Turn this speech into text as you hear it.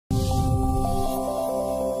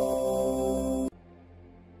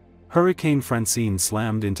Hurricane Francine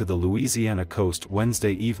slammed into the Louisiana coast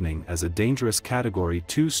Wednesday evening as a dangerous Category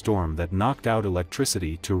 2 storm that knocked out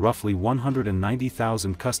electricity to roughly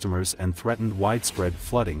 190,000 customers and threatened widespread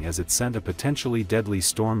flooding as it sent a potentially deadly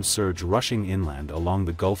storm surge rushing inland along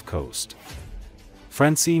the Gulf Coast.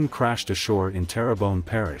 Francine crashed ashore in Terrebonne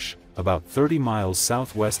Parish, about 30 miles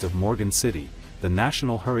southwest of Morgan City, the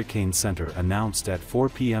National Hurricane Center announced at 4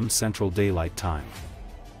 p.m. Central Daylight Time.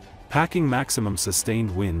 Packing maximum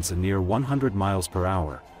sustained winds near 100 miles per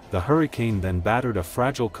hour, the hurricane then battered a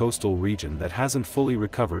fragile coastal region that hasn't fully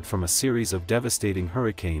recovered from a series of devastating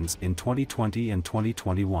hurricanes in 2020 and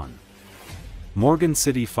 2021. Morgan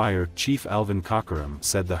City Fire Chief Alvin Cockerham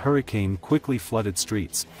said the hurricane quickly flooded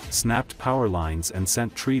streets, snapped power lines and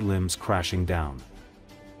sent tree limbs crashing down.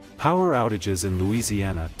 Power outages in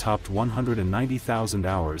Louisiana topped 190,000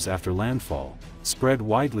 hours after landfall, spread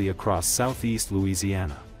widely across southeast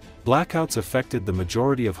Louisiana. Blackouts affected the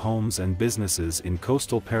majority of homes and businesses in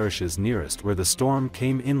coastal parishes nearest where the storm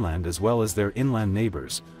came inland as well as their inland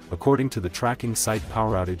neighbors, according to the tracking site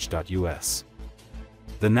poweroutage.us.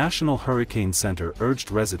 The National Hurricane Center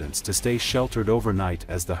urged residents to stay sheltered overnight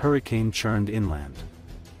as the hurricane churned inland.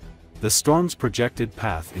 The storm's projected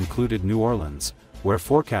path included New Orleans, where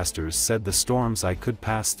forecasters said the storm's eye could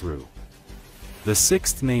pass through. The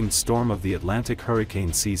sixth named storm of the Atlantic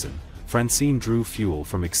hurricane season, Francine drew fuel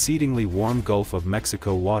from exceedingly warm Gulf of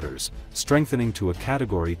Mexico waters, strengthening to a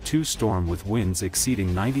Category 2 storm with winds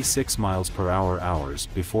exceeding 96 miles per hour hours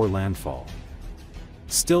before landfall.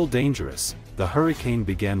 Still dangerous, the hurricane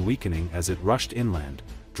began weakening as it rushed inland,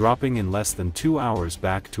 dropping in less than 2 hours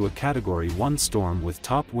back to a Category 1 storm with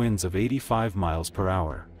top winds of 85 miles per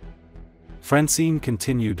hour. Francine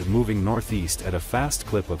continued moving northeast at a fast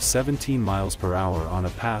clip of 17 miles per hour on a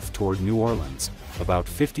path toward New Orleans, about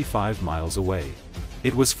 55 miles away.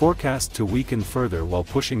 It was forecast to weaken further while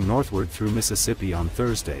pushing northward through Mississippi on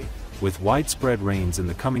Thursday, with widespread rains in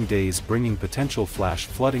the coming days bringing potential flash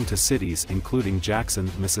flooding to cities including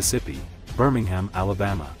Jackson, Mississippi, Birmingham,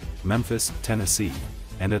 Alabama, Memphis, Tennessee,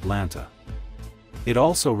 and Atlanta. It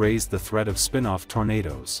also raised the threat of spin-off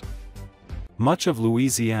tornadoes. Much of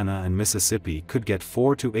Louisiana and Mississippi could get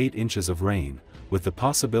 4 to 8 inches of rain, with the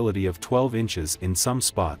possibility of 12 inches in some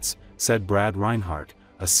spots, said Brad Reinhardt,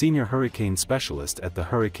 a senior hurricane specialist at the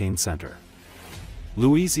Hurricane Center.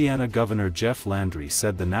 Louisiana Governor Jeff Landry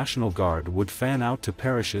said the National Guard would fan out to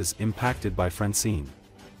parishes impacted by Francine.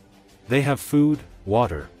 They have food,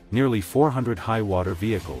 water, nearly 400 high-water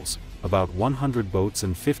vehicles, about 100 boats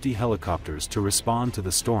and 50 helicopters to respond to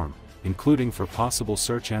the storm, including for possible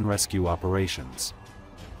search and rescue operations.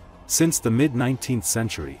 Since the mid-19th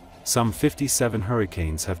century, some 57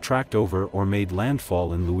 hurricanes have tracked over or made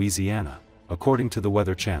landfall in Louisiana, according to the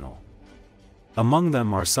Weather Channel. Among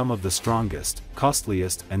them are some of the strongest,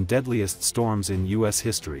 costliest and deadliest storms in U.S.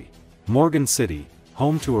 history. Morgan City,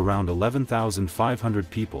 home to around 11,500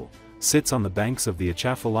 people, sits on the banks of the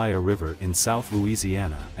Atchafalaya River in South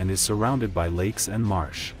Louisiana and is surrounded by lakes and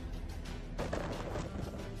marsh.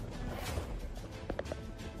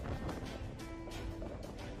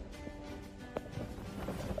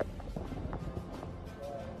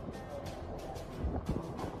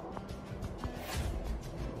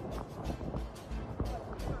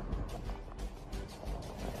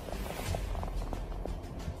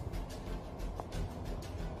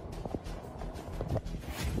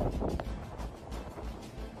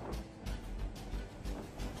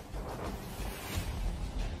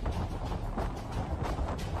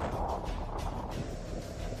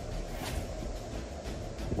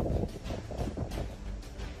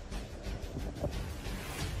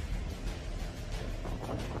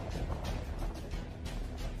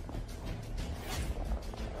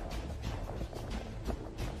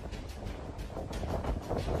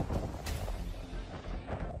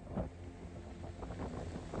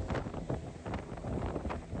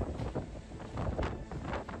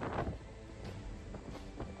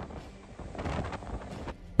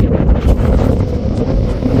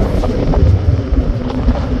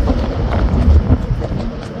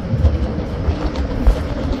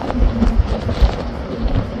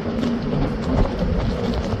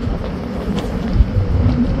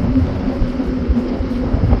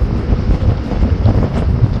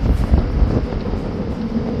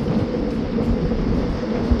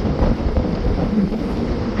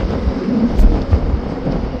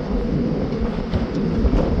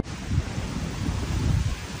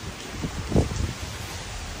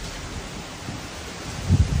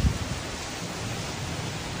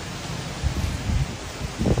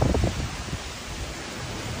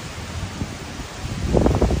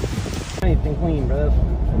 Nice and clean,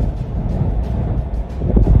 bro.